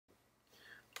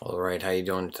All right, how you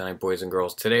doing tonight, boys and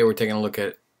girls? Today we're taking a look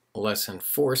at lesson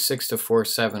 4.6 to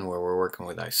 4.7, where we're working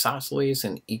with isosceles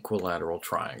and equilateral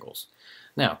triangles.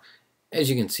 Now, as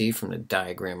you can see from the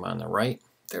diagram on the right,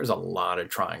 there's a lot of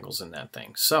triangles in that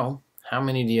thing. So, how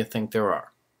many do you think there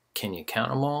are? Can you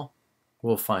count them all?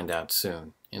 We'll find out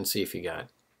soon and see if you got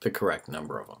the correct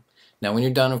number of them. Now, when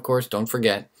you're done, of course, don't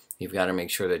forget, you've got to make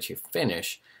sure that you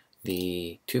finish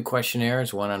the two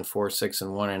questionnaires, one on 4.6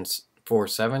 and one on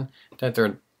 4.7, that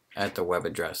they're at the web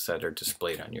address that are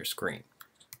displayed on your screen.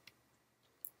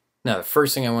 Now, the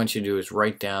first thing I want you to do is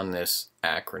write down this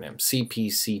acronym,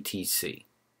 CPCTC.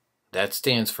 That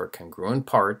stands for congruent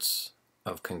parts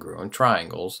of congruent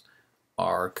triangles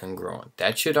are congruent.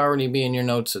 That should already be in your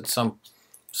notes at some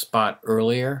spot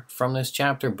earlier from this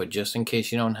chapter, but just in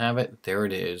case you don't have it, there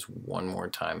it is one more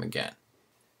time again.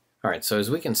 Alright, so as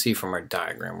we can see from our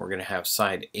diagram, we're going to have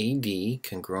side AD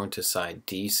congruent to side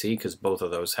DC because both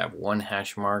of those have one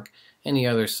hash mark, and the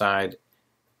other side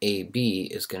AB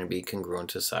is going to be congruent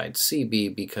to side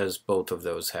CB because both of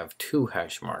those have two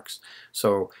hash marks.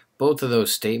 So both of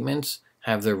those statements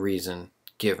have their reason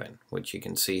given, which you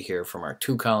can see here from our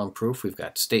two-column proof. We've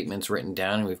got statements written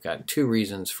down and we've got two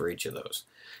reasons for each of those.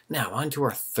 Now on to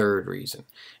our third reason,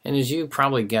 and as you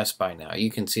probably guessed by now,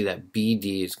 you can see that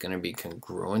BD is going to be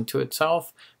congruent to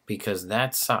itself because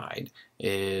that side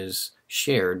is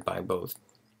shared by both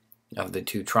of the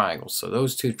two triangles. So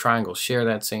those two triangles share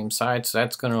that same side, so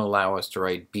that's going to allow us to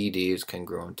write BD is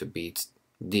congruent to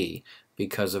BD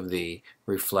because of the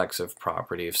reflexive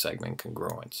property of segment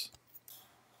congruence.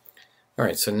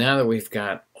 Alright, so now that we've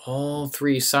got all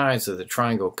three sides of the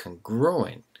triangle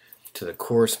congruent to the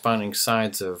corresponding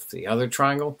sides of the other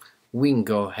triangle, we can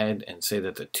go ahead and say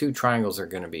that the two triangles are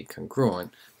going to be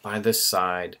congruent by the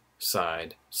side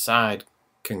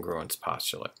congruence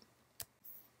postulate.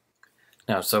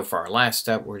 Now, so for our last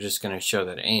step, we're just going to show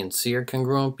that A and C are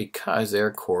congruent because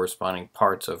they're corresponding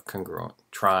parts of congruent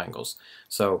triangles.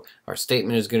 So our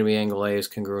statement is going to be angle A is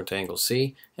congruent to angle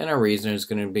C, and our reason is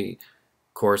going to be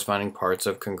corresponding parts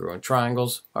of congruent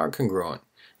triangles are congruent.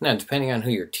 Now, depending on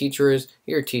who your teacher is,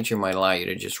 your teacher might allow you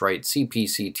to just write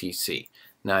CPCTC.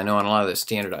 Now, I know on a lot of the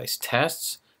standardized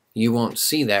tests, you won't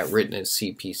see that written as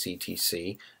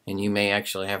CPCTC, and you may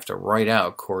actually have to write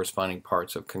out corresponding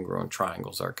parts of congruent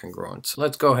triangles are congruent. So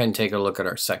let's go ahead and take a look at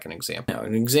our second example. Now,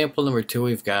 in example number 2,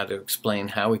 we've got to explain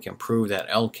how we can prove that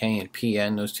LK and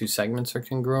PN, those two segments, are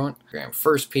congruent.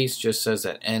 First piece just says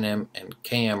that NM and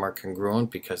KM are congruent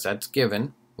because that's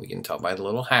given. We can tell by the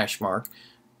little hash mark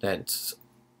that's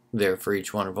there for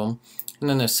each one of them. And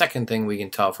then the second thing we can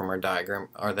tell from our diagram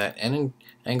are that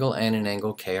angle N and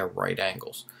angle K are right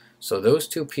angles. So those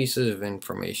two pieces of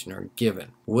information are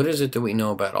given. What is it that we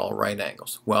know about all right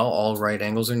angles? Well, all right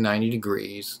angles are 90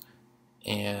 degrees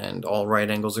and all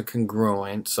right angles are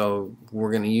congruent, so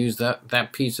we're going to use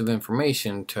that piece of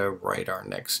information to write our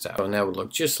next step. So that would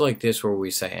look just like this, where we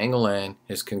say angle N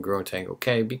is congruent to angle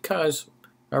K because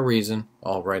our reason,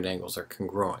 all right angles are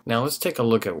congruent. Now let's take a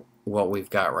look at what we've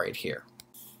got right here.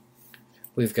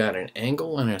 We've got an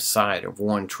angle and a side of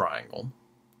one triangle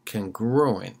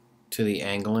congruent to the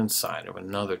angle and side of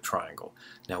another triangle.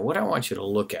 Now what I want you to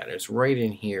look at is right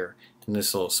in here, in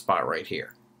this little spot right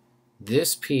here.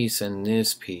 This piece and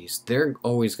this piece, they're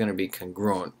always going to be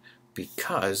congruent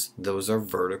because those are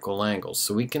vertical angles.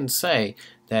 So we can say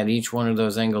that each one of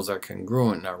those angles are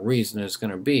congruent, and our reason is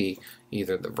going to be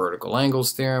either the vertical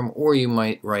angles theorem, or you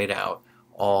might write out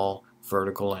all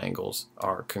vertical angles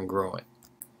are congruent.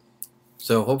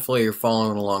 So hopefully you're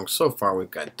following along so far.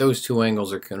 We've got those two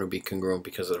angles are going to be congruent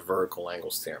because of the vertical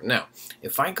angles theorem. Now,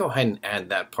 if I go ahead and add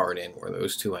that part in where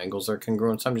those two angles are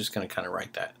congruent, so I'm just going to kind of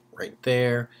write that right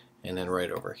there and then right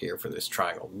over here for this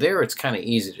triangle. There it's kind of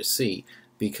easy to see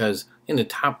because in the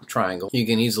top triangle you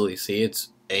can easily see it's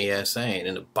ASA, and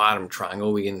in the bottom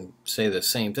triangle we can say the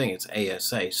same thing, it's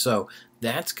ASA. So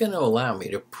that's going to allow me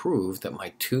to prove that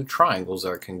my two triangles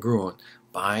are congruent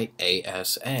by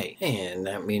ASA. And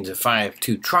that means if I have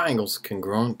two triangles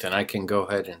congruent, then I can go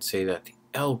ahead and say that the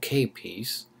LK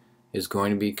piece is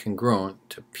going to be congruent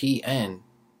to PN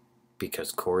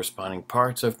because corresponding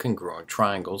parts of congruent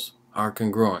triangles are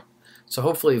congruent. So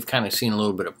hopefully you've kind of seen a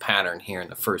little bit of pattern here in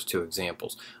the first two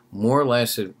examples. More or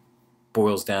less it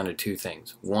boils down to two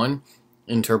things. One,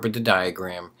 interpret the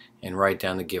diagram and write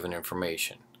down the given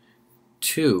information.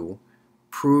 Two,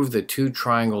 prove the two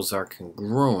triangles are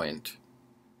congruent.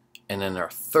 And then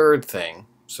our third thing,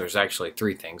 so there's actually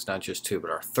three things, not just two, but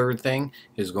our third thing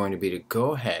is going to be to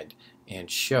go ahead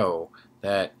and show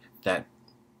that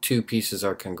two pieces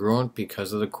are congruent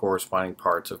because of the corresponding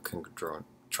parts of congruent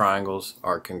triangles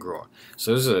are congruent.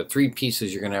 So those are the three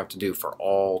pieces you're going to have to do for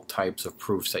all types of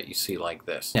proofs that you see like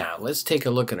this. Now let's take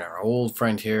a look at our old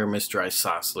friend here, Mr.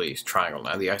 Isosceles Triangle.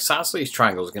 Now the Isosceles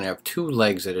Triangle is going to have two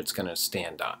legs that it's going to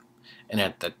stand on. And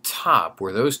at the top,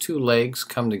 where those two legs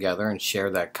come together and share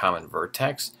that common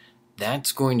vertex,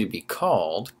 that's going to be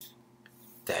called,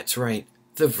 that's right,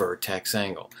 the vertex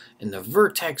angle. And the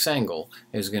vertex angle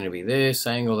is going to be this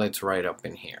angle that's right up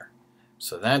in here.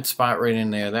 So that spot right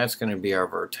in there, that's going to be our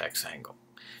vertex angle.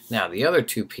 Now the other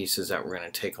two pieces that we're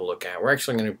going to take a look at, we're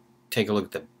actually going to take a look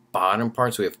at the bottom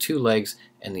part. So we have two legs,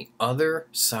 and the other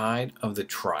side of the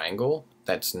triangle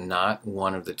that's not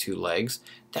one of the two legs,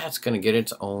 that's going to get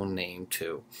its own name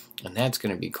too. And that's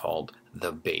going to be called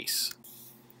the base.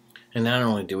 And not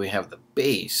only do we have the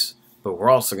base, but we're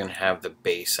also going to have the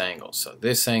base angle. So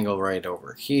this angle right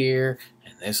over here,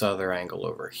 and this other angle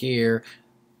over here,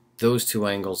 those two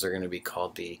angles are going to be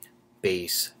called the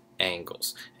base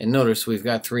angles. And notice we've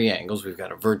got three angles. We've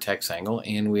got a vertex angle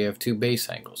and we have two base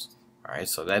angles. Alright,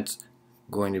 so that's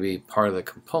going to be part of the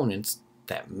components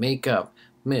that make up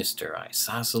Mr.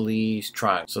 Isosceles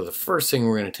Triangle. So the first thing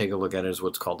we're going to take a look at is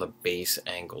what's called the Base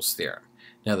Angles Theorem.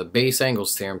 Now the Base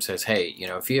Angles Theorem says, hey,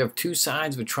 if you have two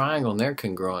sides of a triangle and they're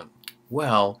congruent,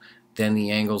 well, then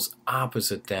the angles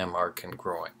opposite them are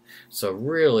congruent. So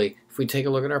really, if we take a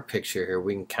look at our picture here,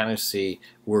 we can kind of see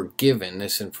we're given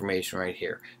this information right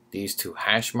here. These two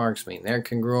hash marks mean they're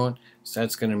congruent, so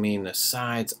that's going to mean the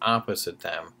sides opposite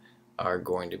them are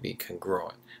going to be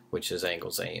congruent, which is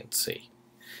angles A and C.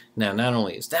 Now, not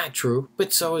only is that true,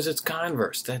 but so is its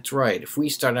converse. That's right. If we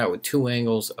start out with two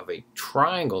angles of a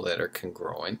triangle that are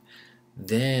congruent,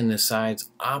 then the sides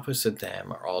opposite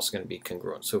them are also going to be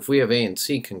congruent. So if we have A and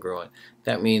C congruent,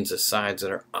 that means the sides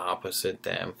that are opposite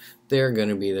them, they're going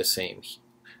to be the same,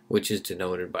 which is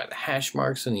denoted by the hash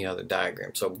marks in the other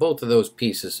diagram. So both of those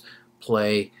pieces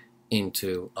play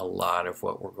into a lot of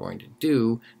what we're going to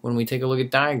do when we take a look at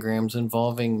diagrams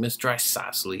involving Mr.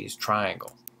 Isosceles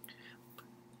Triangle.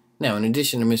 Now, in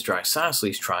addition to Mr.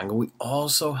 Isosceles Triangle, we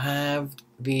also have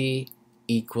the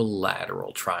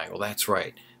Equilateral Triangle. That's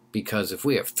right. Because if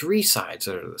we have three sides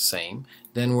that are the same,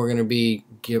 then we're going to be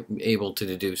able to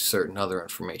deduce certain other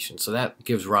information. So that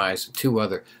gives rise to two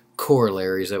other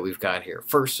corollaries that we've got here.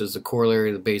 First is the corollary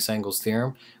of the Base Angles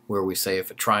Theorem, where we say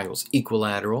if a triangle is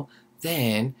equilateral,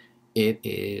 then it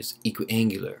is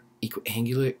equiangular.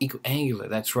 Equiangular, equiangular.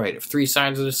 That's right. If three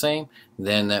sides are the same,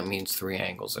 then that means three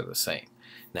angles are the same.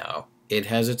 Now, it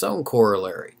has its own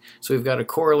corollary. So we've got a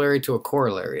corollary to a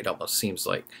corollary, it almost seems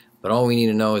like. But all we need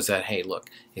to know is that, hey, look,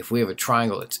 if we have a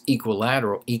triangle that's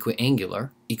equilateral, equiangular,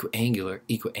 equiangular,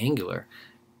 equiangular,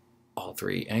 all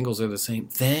three angles are the same,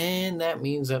 then that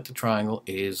means that the triangle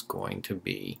is going to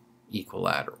be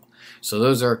equilateral. So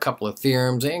those are a couple of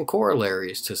theorems and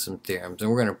corollaries to some theorems, and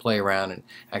we're going to play around and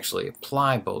actually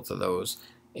apply both of those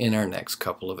in our next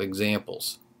couple of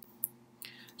examples.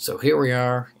 So here we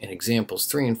are in examples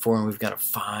 3 and 4, and we've got to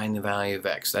find the value of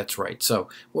x. That's right. So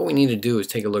what we need to do is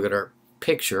take a look at our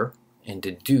picture and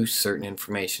deduce certain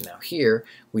information. Now here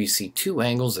we see two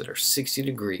angles that are 60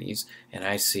 degrees, and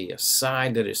I see a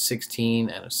side that is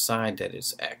 16 and a side that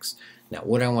is x. Now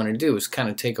what I want to do is kind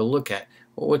of take a look at,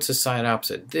 well, what's the side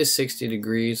opposite this 60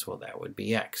 degrees? Well, that would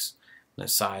be x. And the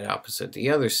side opposite the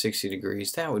other 60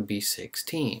 degrees, that would be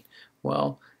 16.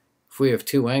 Well, if we have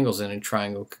two angles in a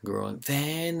triangle congruent,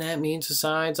 then that means the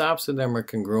sides opposite them are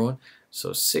congruent.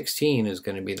 So 16 is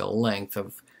going to be the length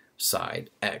of side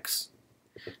x.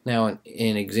 Now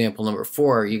in example number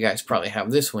 4, you guys probably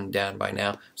have this one down by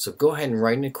now, so go ahead and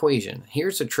write an equation.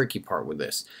 Here's the tricky part with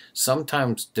this.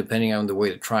 Sometimes, depending on the way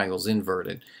the triangle's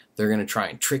inverted, they're going to try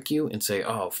and trick you and say,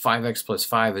 oh, 5x plus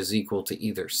 5 is equal to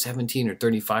either 17 or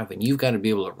 35, and you've got to be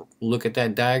able to look at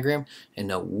that diagram and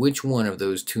know which one of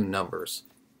those two numbers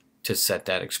to set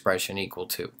that expression equal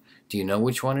to. Do you know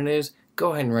which one it is?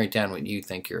 Go ahead and write down what you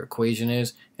think your equation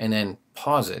is, and then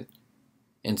pause it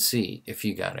and see if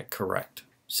you got it correct.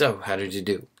 So how did you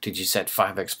do? Did you set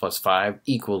 5x plus 5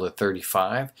 equal to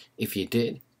 35? If you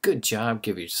did, good job.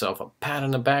 Give yourself a pat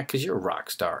on the back because you're a rock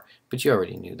star. But you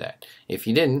already knew that. If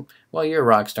you didn't, well, you're a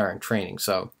rock star in training.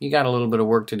 So you got a little bit of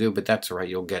work to do, but that's all right.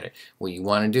 You'll get it. What you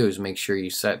want to do is make sure you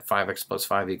set 5x plus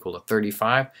 5 equal to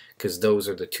 35 because those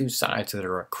are the two sides that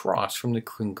are across from the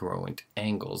congruent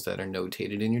angles that are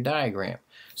notated in your diagram.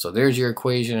 So there's your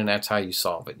equation, and that's how you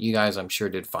solve it. You guys, I'm sure,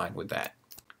 did fine with that.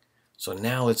 So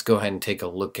now let's go ahead and take a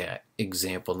look at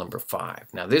example number 5.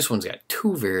 Now this one's got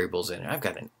two variables in it. I've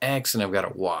got an x and I've got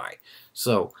a y.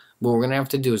 So what we're going to have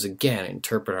to do is, again,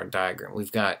 interpret our diagram.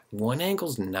 We've got one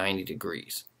angle's 90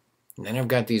 degrees. And then I've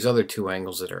got these other two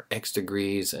angles that are x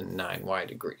degrees and 9y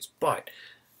degrees. But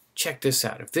check this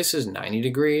out. If this is 90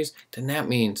 degrees, then that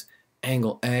means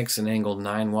angle X and angle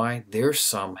 9Y, their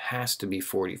sum has to be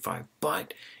 45.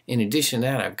 But in addition to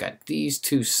that, I've got these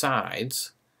two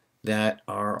sides that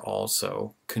are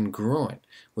also congruent,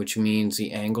 which means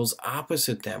the angles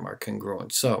opposite them are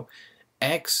congruent. So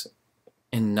X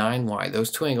and 9Y,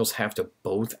 those two angles have to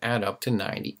both add up to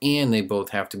 90, and they both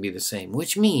have to be the same,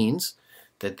 which means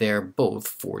that they're both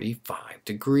 45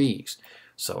 degrees.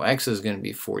 So X is going to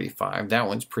be 45. That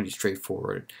one's pretty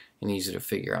straightforward and easy to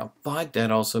figure out. But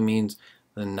that also means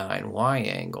the 9Y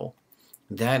angle,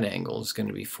 that angle is going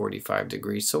to be 45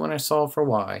 degrees. So when I solve for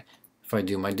Y, if I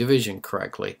do my division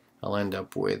correctly, I'll end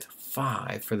up with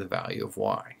 5 for the value of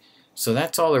Y. So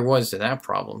that's all there was to that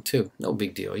problem too. No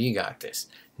big deal. You got this.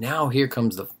 Now here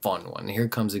comes the fun one. Here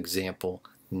comes example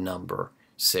number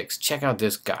 6. Check out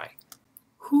this guy.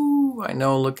 Whew, I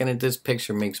know looking at this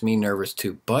picture makes me nervous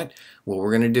too, but what we're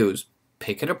going to do is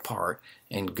pick it apart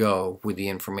and go with the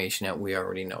information that we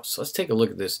already know. So let's take a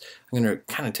look at this. I'm going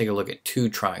to kind of take a look at two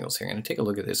triangles here. I'm going to take a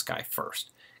look at this guy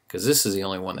first, because this is the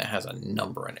only one that has a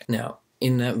number in it. Now,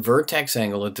 in that vertex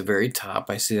angle at the very top,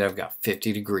 I see that I've got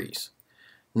 50 degrees.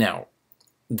 Now,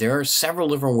 there are several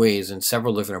different ways and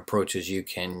several different approaches you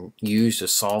can use to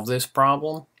solve this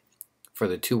problem for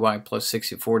the 2y plus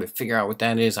 64 to figure out what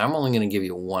that is. I'm only going to give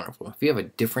you one of them. If you have a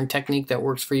different technique that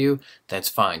works for you, that's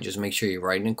fine. Just make sure you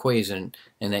write an equation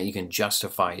and that you can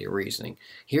justify your reasoning.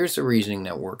 Here's the reasoning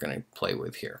that we're going to play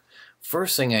with here.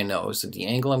 First thing I know is that the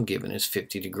angle I'm given is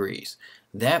 50 degrees.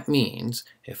 That means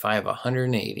if I have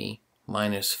 180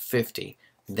 minus 50,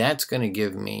 that's going to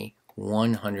give me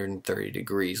 130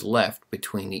 degrees left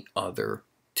between the other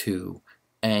two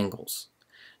angles.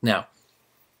 Now,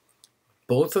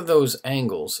 both of those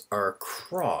angles are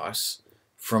across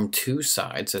from two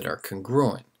sides that are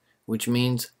congruent, which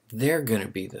means they're going to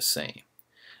be the same.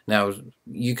 Now,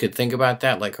 you could think about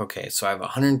that like, okay, so I have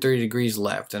 130 degrees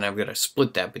left, and I've got to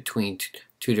split that between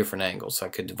two different angles. So I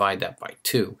could divide that by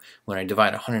 2. When I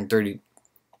divide 130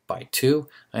 by 2,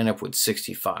 I end up with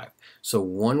 65. So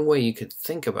one way you could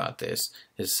think about this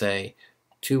is say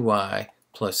 2y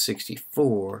plus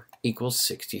 64 equals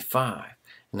 65.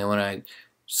 And then when I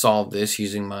solve this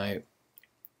using my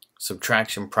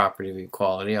subtraction property of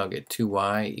equality, I'll get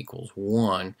 2y equals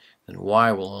 1, and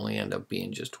y will only end up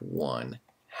being just 1/2.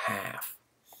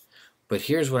 But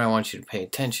here's what I want you to pay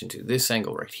attention to. This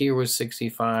angle right here was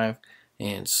 65,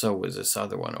 and so was this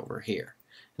other one over here.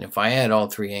 And if I add all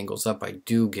three angles up, I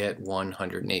do get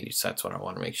 180. So that's what I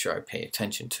want to make sure I pay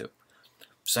attention to.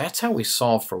 So that's how we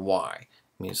solve for y.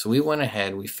 So we went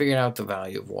ahead, we figured out the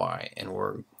value of y, and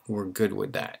we're good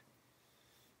with that.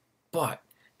 But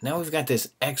now we've got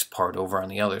this x part over on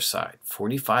the other side.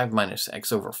 45 minus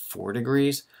x over 4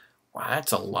 degrees. Wow,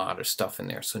 that's a lot of stuff in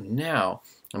there. So now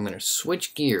I'm going to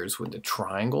switch gears with the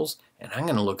triangles, and I'm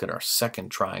going to look at our second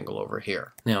triangle over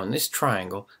here. Now in this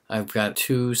triangle, I've got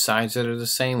two sides that are the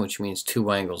same, which means two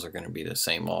angles are going to be the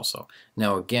same also.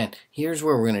 Now again, here's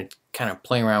where we're going to kind of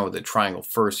play around with the triangle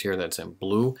first here that's in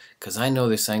blue, because I know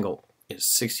this angle is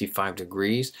 65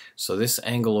 degrees. So this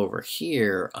angle over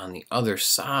here on the other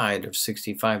side of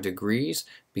 65 degrees,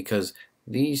 because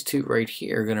these two right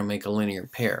here are going to make a linear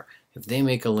pair. If they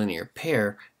make a linear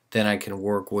pair, then I can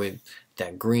work with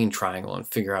that green triangle and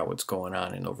figure out what's going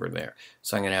on in over there.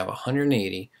 So I'm going to have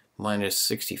 180 minus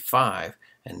 65,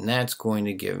 and that's going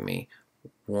to give me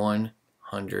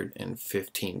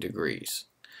 115 degrees.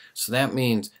 So that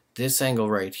means this angle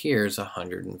right here is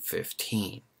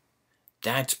 115.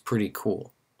 That's pretty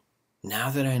cool. Now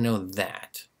that I know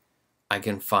that, I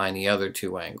can find the other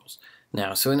two angles.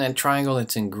 Now, so in that triangle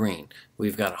that's in green,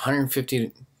 we've got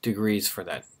 150 degrees for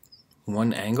that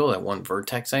one angle, that one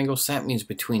vertex angle. So that means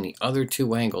between the other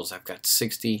two angles, I've got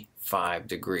 65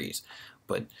 degrees.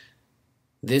 But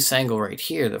this angle right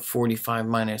here, the 45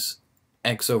 minus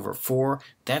x over 4,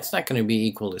 that's not going to be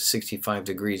equal to 65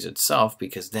 degrees itself,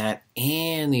 because that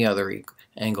and the other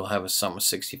angle have a sum of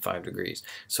 65 degrees.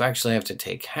 So actually I have to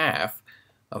take half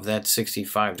of that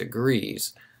 65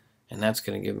 degrees, and that's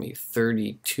going to give me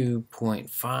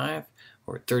 32.5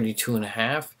 or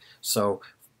 32.5. So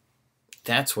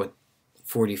that's what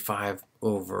 45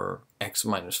 over x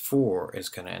minus 4 is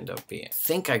going to end up being. I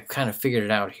think I kind of figured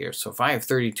it out here. So if I have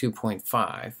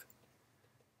 32.5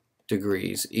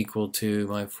 degrees equal to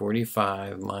my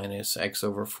 45 minus x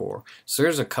over 4. So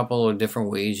there's a couple of different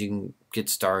ways you can get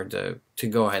started to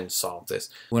go ahead and solve this.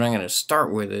 What I'm going to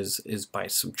start with is by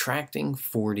subtracting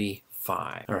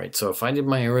 45. Alright, so if I did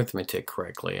my arithmetic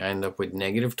correctly, I end up with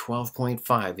negative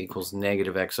 12.5 equals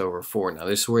negative x over 4. Now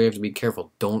this is where you have to be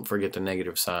careful. Don't forget the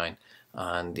negative sign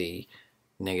on the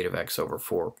negative x over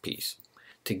 4 piece.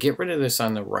 to get rid of this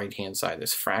on the right hand side,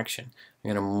 this fraction,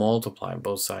 I'm going to multiply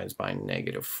both sides by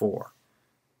 -4.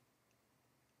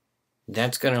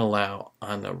 That's going to allow,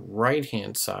 on the right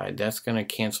hand side, that's going to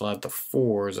cancel out the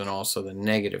 4's, and also the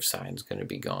negative side is going to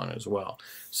be gone as well.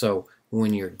 So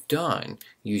when you're done,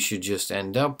 you should just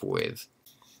end up with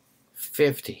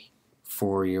 50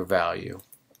 for your value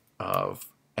of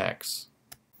x.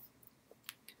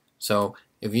 So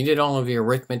if you did all of your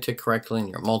arithmetic correctly and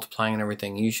you're multiplying and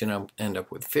everything, you should end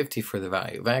up with 50 for the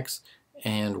value of x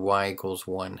and y equals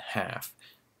 1/2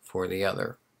 for the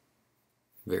other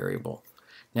variable.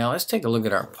 Now let's take a look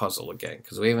at our puzzle again,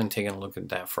 because we haven't taken a look at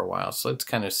that for a while. So let's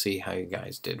kind of see how you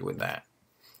guys did with that.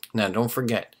 Now don't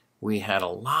forget, we had a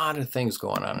lot of things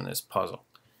going on in this puzzle.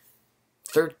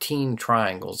 13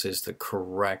 triangles is the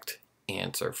correct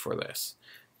answer for this.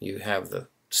 You have the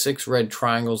 6 red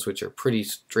triangles, which are pretty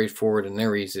straightforward and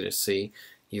they're easy to see.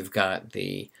 You've got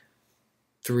the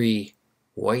 3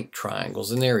 white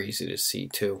triangles, and they're easy to see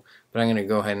too. But I'm going to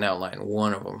go ahead and outline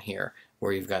one of them here,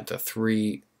 where you've got the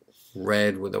 3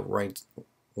 red with a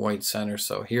white center.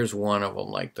 So here's one of them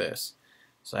like this.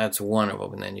 So that's one of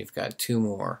them, and then you've got 2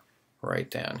 more right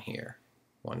down here.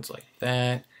 One's like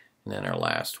that, and then our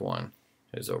last one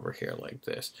is over here like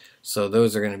this. So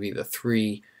those are going to be the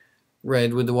 3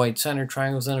 red with the white center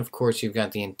triangles, and of course you've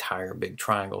got the entire big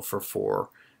triangle for 4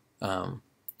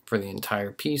 for the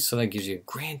entire piece. So that gives you a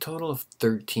grand total of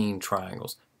 13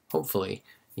 triangles. Hopefully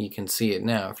you can see it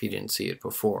now if you didn't see it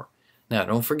before. Now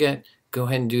don't forget, go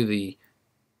ahead and do the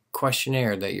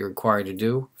questionnaire that you're required to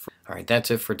do. Alright,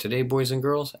 that's it for today, boys and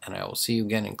girls, and I will see you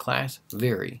again in class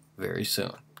very, very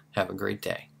soon. Have a great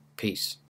day. Peace.